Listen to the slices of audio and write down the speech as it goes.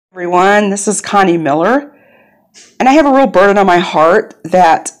Everyone, this is Connie Miller, and I have a real burden on my heart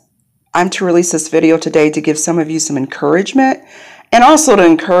that I'm to release this video today to give some of you some encouragement and also to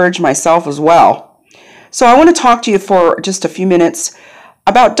encourage myself as well. So I want to talk to you for just a few minutes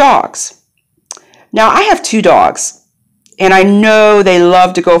about dogs. Now, I have two dogs, and I know they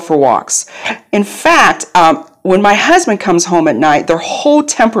love to go for walks. In fact, when my husband comes home at night, their whole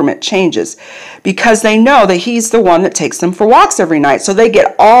temperament changes because they know that he's the one that takes them for walks every night. So they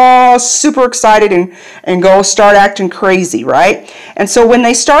get all super excited and go start acting crazy, right? And so when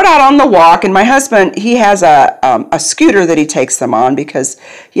they start out on the walk, and my husband, he has a scooter that he takes them on because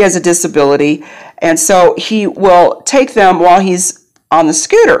he has a disability. And so he will take them while he's on the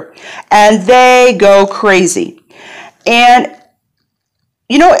scooter. And they go crazy. And,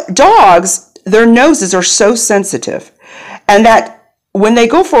 you know, dogs, their noses are so sensitive, and that when they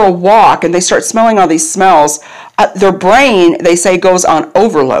go for a walk and they start smelling all these smells, their brain, they say, goes on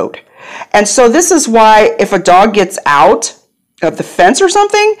overload. And so this is why if a dog gets out of the fence or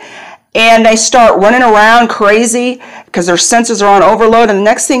something and they start running around crazy because their senses are on overload, and the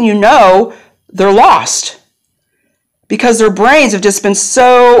next thing you know, they're lost because their brains have just been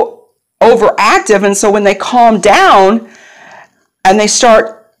so overactive. And so when they calm down and they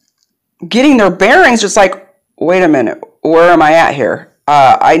start getting their bearings, just like, wait a minute, where am I at here?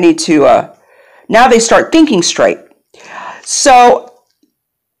 I need to, now they start thinking straight. So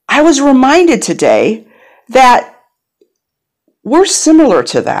I was reminded today that we're similar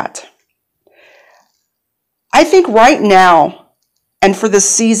to that. I think right now, and for this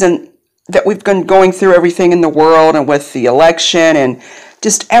season that we've been going through everything in the world and with the election and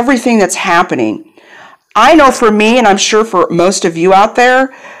just everything that's happening, I know for me, and I'm sure for most of you out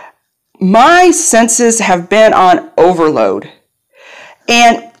there, my senses have been on overload.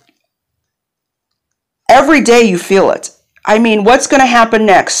 And every day you feel it. I mean, what's going to happen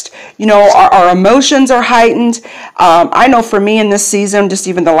next? You know, our emotions are heightened. I know for me in this season, just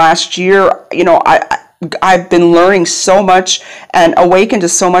even the last year, you know, I've been learning so much and awakened to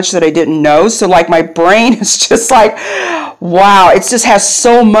so much that I didn't know. So like my brain is just like, wow, it just has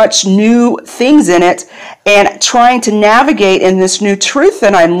so much new things in it, and trying to navigate in this new truth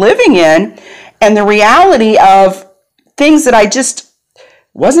that I'm living in and the reality of things that I just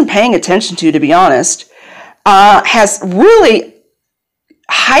wasn't paying attention to be honest, has really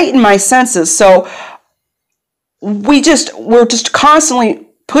heightened my senses. So we're just constantly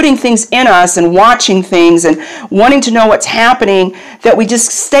putting things in us and watching things and wanting to know what's happening, that we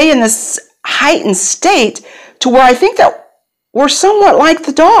just stay in this heightened state to where I think that we're somewhat like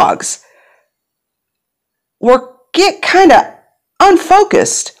the dogs. We get kind of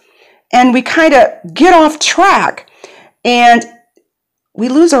unfocused and we kind of get off track and we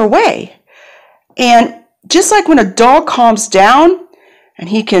lose our way. And just like when a dog calms down and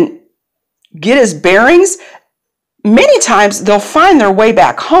he can get his bearings, many times they'll find their way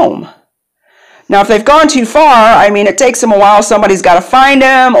back home. Now, if they've gone too far, I mean, it takes them a while. Somebody's got to find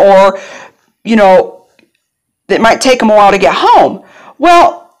them, or, you know, it might take them a while to get home.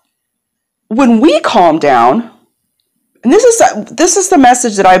 Well, when we calm down, and this is the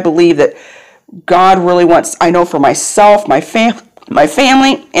message that I believe that God really wants, I know for myself, my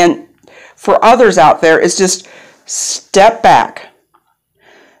family, and for others out there, is just step back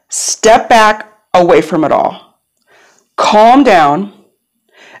away from it all. Calm down,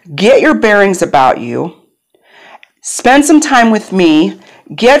 get your bearings about you, spend some time with me,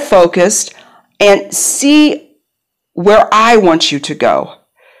 get focused, and see where I want you to go.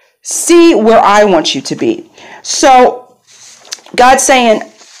 See where I want you to be. So God's saying,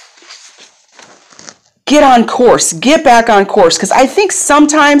 get on course, get back on course. Because I think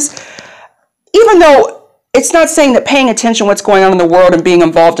sometimes, even though it's not saying that paying attention to what's going on in the world and being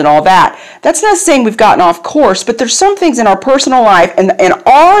involved in all that, that's not saying we've gotten off course, but there's some things in our personal life and in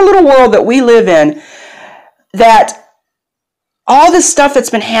our little world that we live in that all this stuff that's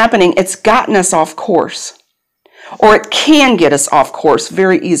been happening, it's gotten us off course. Or it can get us off course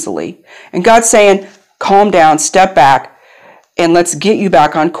very easily. And God's saying, calm down, step back, and let's get you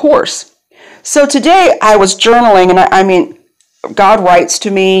back on course. So today I was journaling, and I mean, God writes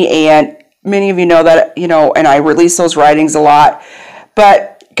to me, and many of you know that, you know, and I release those writings a lot.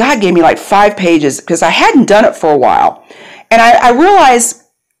 But God gave me like 5 pages because I hadn't done it for a while. And I realized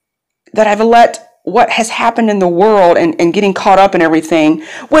that I've let what has happened in the world and getting caught up in everything,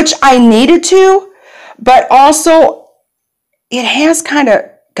 which I needed to, but also it has kind of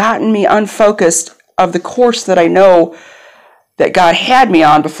gotten me unfocused of the course that I know that God had me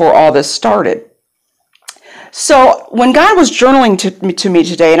on before all this started. So when God was journaling to me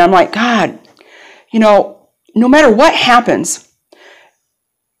today, and I'm like, God, you know, no matter what happens,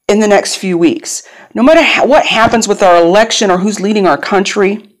 in the next few weeks. No matter what happens with our election or who's leading our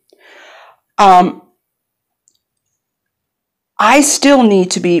country, I still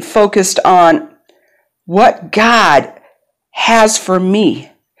need to be focused on what God has for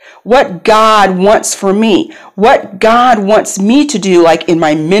me, what God wants for me, what God wants me to do, like in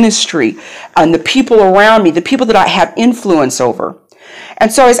my ministry and the people around me, the people that I have influence over.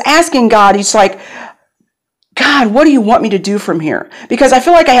 And so I was asking God, he's like, God, what do you want me to do from here? Because I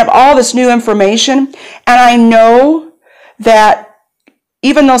feel like I have all this new information, and I know that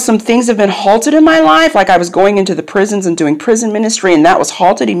even though some things have been halted in my life, like I was going into the prisons and doing prison ministry, and that was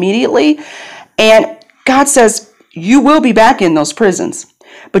halted immediately. And God says, you will be back in those prisons,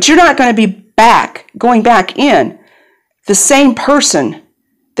 but you're not going to be going back in the same person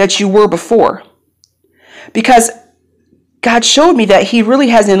that you were before. Because God showed me that he really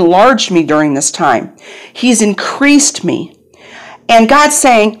has enlarged me during this time. He's increased me. And God's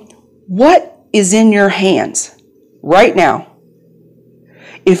saying, what is in your hands right now?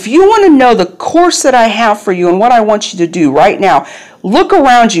 If you want to know the course that I have for you and what I want you to do right now, look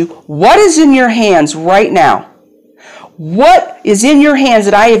around you. What is in your hands right now? What is in your hands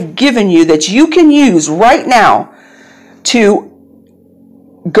that I have given you that you can use right now to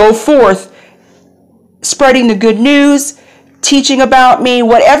go forth, spreading the good news, teaching about me,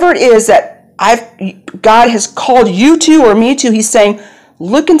 whatever it is that God has called you to or me to? He's saying,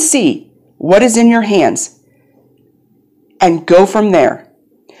 look and see what is in your hands and go from there.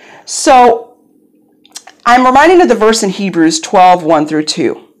 So I'm reminded of the verse in Hebrews 12, 1 through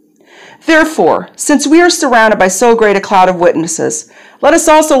 2. Therefore, since we are surrounded by so great a cloud of witnesses, let us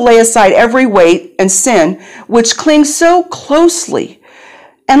also lay aside every weight and sin which clings so closely,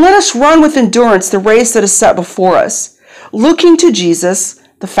 and let us run with endurance the race that is set before us, looking to Jesus,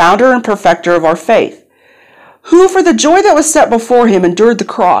 the founder and perfecter of our faith, who for the joy that was set before him endured the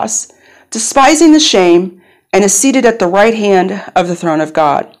cross, despising the shame, and is seated at the right hand of the throne of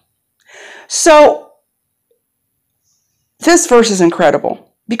God. So, this verse is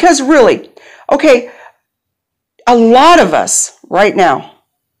incredible because really, okay, a lot of us right now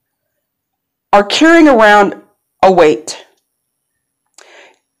are carrying around a weight.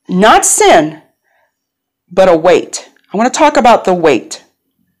 Not sin, but a weight. I want to talk about the weight.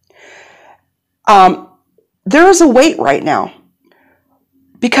 There is a weight right now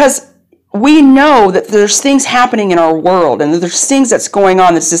because we know that there's things happening in our world and there's things that's going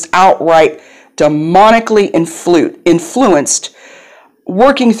on that's just outright demonically influenced,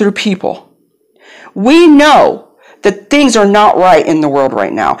 working through people. We know that things are not right in the world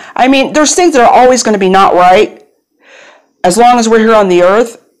right now. I mean, there's things that are always going to be not right as long as we're here on the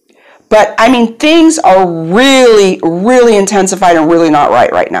earth. But I mean, things are really, really intensified and really not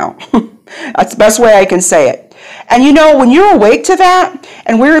right now. That's the best way I can say it. And you know, when you're awake to that,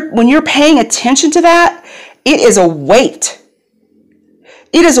 and when you're paying attention to that, it is a weight.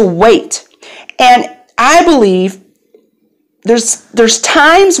 It is a weight. And I believe there's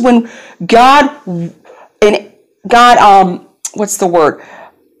times when God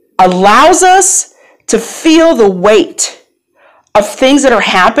allows us to feel the weight of things that are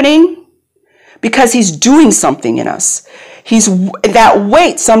happening because he's doing something in us. That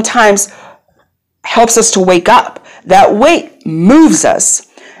weight sometimes helps us to wake up. That weight moves us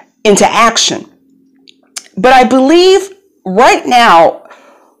into action. But I believe right now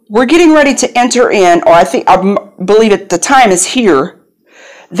we're getting ready to enter in, or I believe the time is here,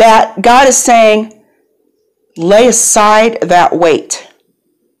 that God is saying, lay aside that weight.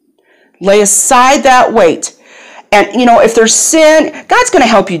 Lay aside that weight. And, you know, if there's sin, God's going to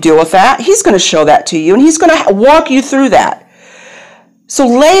help you deal with that. He's going to show that to you, and he's going to walk you through that. So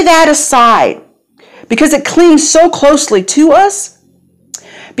lay that aside because it clings so closely to us,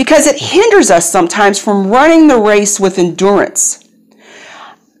 because it hinders us sometimes from running the race with endurance.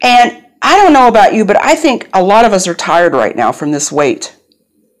 And I don't know about you, but I think a lot of us are tired right now from this weight.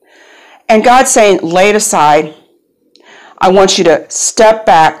 And God's saying, lay it aside. I want you to step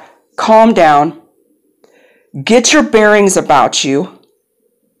back, calm down, get your bearings about you,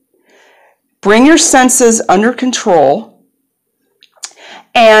 bring your senses under control,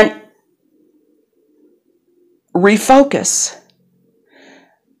 and refocus.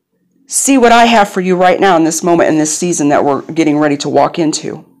 See what I have for you right now in this moment, in this season that we're getting ready to walk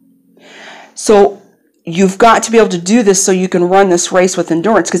into. So you've got to be able to do this so you can run this race with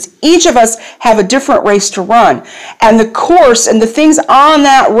endurance, because each of us have a different race to run. And the course and the things on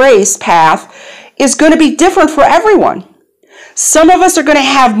that race path is going to be different for everyone. Some of us are going to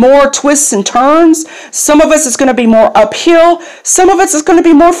have more twists and turns. Some of us is going to be more uphill. Some of us is going to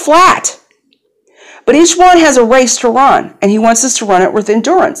be more flat. But each one has a race to run, and he wants us to run it with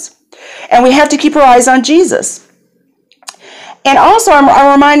endurance. And we have to keep our eyes on Jesus. And also,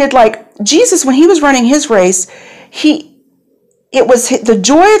 I'm reminded, like, Jesus, when he was running his race, it was the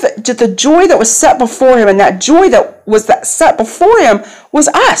joy that was set before him, and that joy that was set before him was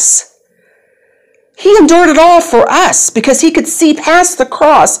us. He endured it all for us because he could see past the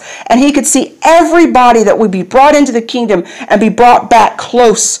cross, and he could see everybody that would be brought into the kingdom and be brought back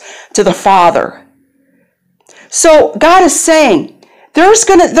close to the Father. So God is saying, there's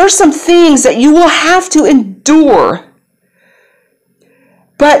some things that you will have to endure.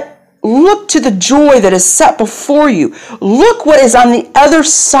 But look to the joy that is set before you. Look what is on the other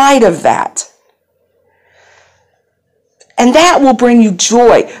side of that. And that will bring you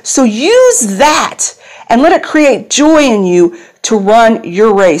joy. So use that and let it create joy in you to run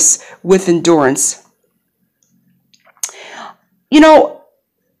your race with endurance. You know,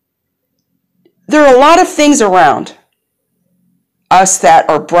 there are a lot of things around us that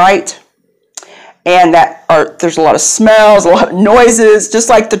are bright, and there's a lot of smells, a lot of noises, just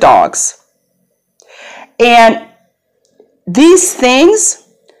like the dogs. And these things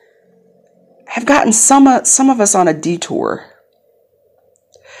have gotten some of us on a detour.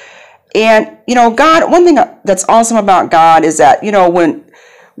 And, you know, God, one thing that's awesome about God is that, you know, when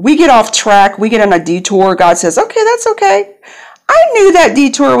we get off track, we get on a detour, God says, okay, that's okay. I knew that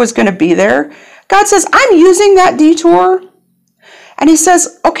detour was going to be there. God says, I'm using that detour. And he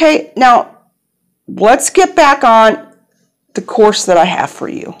says, okay, now let's get back on the course that I have for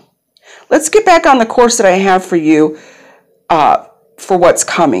you. Let's get back on the course that I have for you for what's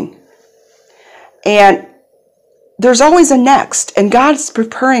coming. And there's always a next, and God's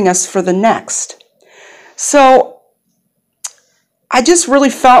preparing us for the next. So I just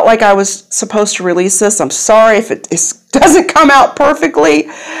really felt like I was supposed to release this. I'm sorry if it doesn't come out perfectly,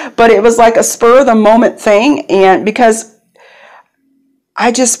 but it was like a spur of the moment thing, and because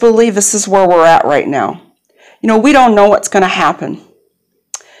I just believe this is where we're at right now. You know, we don't know what's going to happen.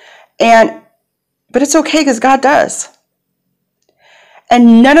 But it's okay because God does.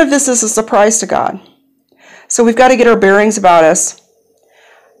 And none of this is a surprise to God. So we've got to get our bearings about us.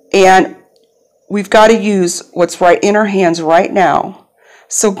 And we've got to use what's right in our hands right now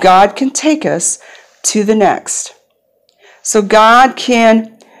so God can take us to the next. So God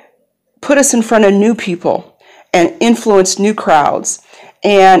can put us in front of new people and influence new crowds.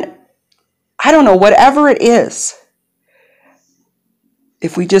 And I don't know, whatever it is,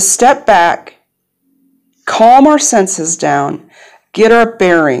 if we just step back, calm our senses down, get our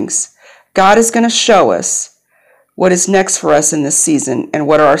bearings, God is going to show us what is next for us in this season and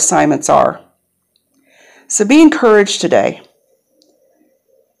what our assignments are. So be encouraged today.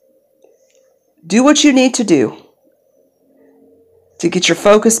 Do what you need to do to get your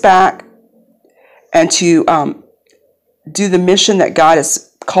focus back and to do the mission that God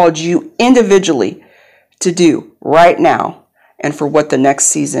has called you individually to do right now and for what the next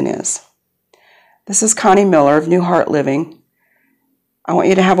season is. This is Connie Miller of New Heart Living. I want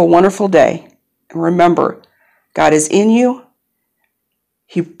you to have a wonderful day. And remember, God is in you.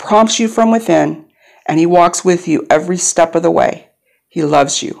 He prompts you from within, and He walks with you every step of the way. He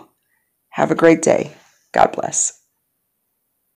loves you. Have a great day. God bless.